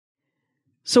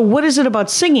So what is it about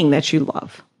singing that you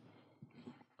love?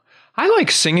 I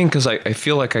like singing because I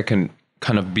feel like I can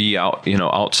kind of be out,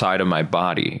 outside of my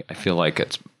body. I feel like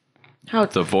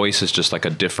the voice is just like a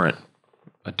different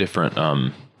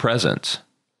presence,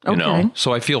 you know?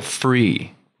 So I feel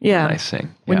free when I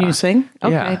sing. When you sing?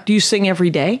 Okay. Yeah. Do you sing every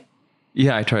day?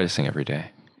 Yeah, I try to sing every day.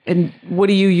 And what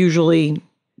do you usually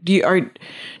do?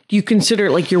 You consider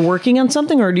it like you're working on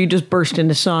something, or do you just burst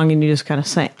into song and you just kind of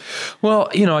sing? Well,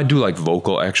 I do like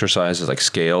vocal exercises, like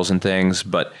scales and things,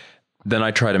 but then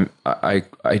I try to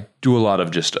I do a lot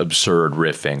of just absurd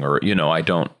riffing, or I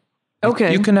don't.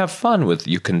 Okay. You can have fun with.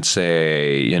 You can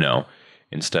say,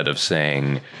 instead of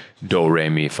saying do re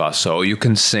mi fa so, you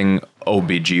can sing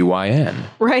OBGYN.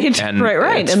 Right. And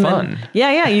right. It's and fun.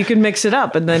 Then, you can mix it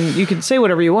up, and then you can say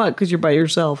whatever you want because you're by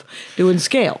yourself doing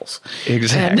scales.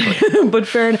 Exactly. But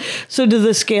fair enough. So do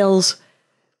the scales,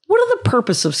 what are the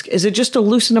purpose of, is it just to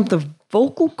loosen up the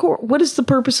vocal cord? What is the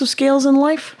purpose of scales in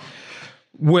life?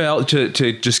 Well, to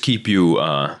just keep you,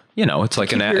 it's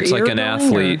like an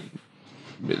athlete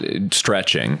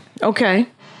stretching. Okay.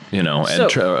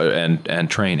 And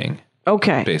training.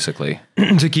 Okay. Basically,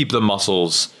 to keep the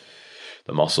muscles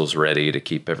ready, to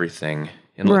keep everything,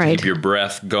 to keep your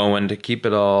breath going, to keep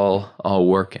it all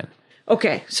working.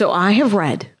 Okay, so I have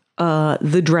read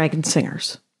The Dragon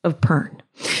Singers of Pern,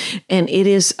 and it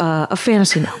is a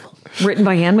fantasy novel written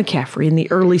by Anne McCaffrey in the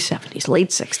early 70s, late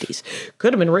 60s.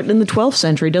 Could have been written in the 12th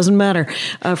century, doesn't matter.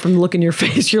 From the look in your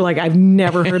face, you're like, I've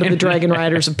never heard of the Dragon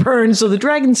Riders of Pern, so The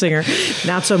Dragon Singer,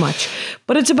 not so much.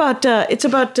 But it's about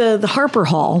the Harper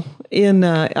Hall on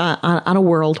a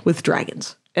world with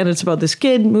dragons. And it's about this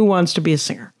kid who wants to be a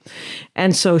singer.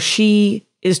 And so she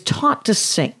is taught to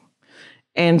sing.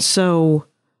 And so,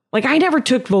 I never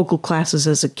took vocal classes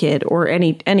as a kid or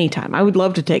any time. I would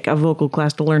love to take a vocal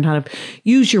class to learn how to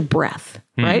use your breath,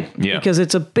 right? Yeah. Because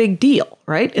it's a big deal,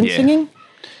 right? In singing,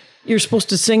 you're supposed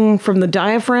to sing from the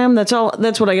diaphragm. That's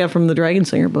what I got from the Dragon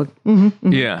Singer book. Mm-hmm,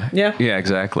 mm-hmm. Yeah,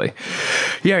 exactly.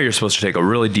 Yeah, you're supposed to take a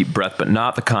really deep breath, but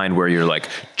not the kind where your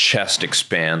chest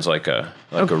expands like a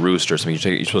rooster or something.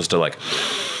 You're supposed to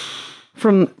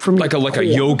from like a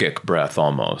yogic breath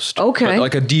almost. Okay, but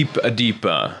like a deep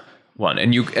one.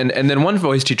 And then one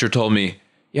voice teacher told me,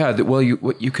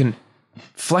 you can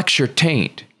flex your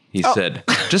taint. He said,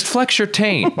 just flex your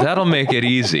taint. That'll make it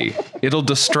easy. It'll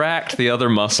distract the other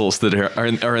muscles that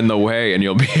are in the way, and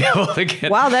you'll be able to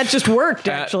get. Wow, that just worked,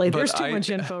 actually. There's too much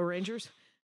info, Rangers.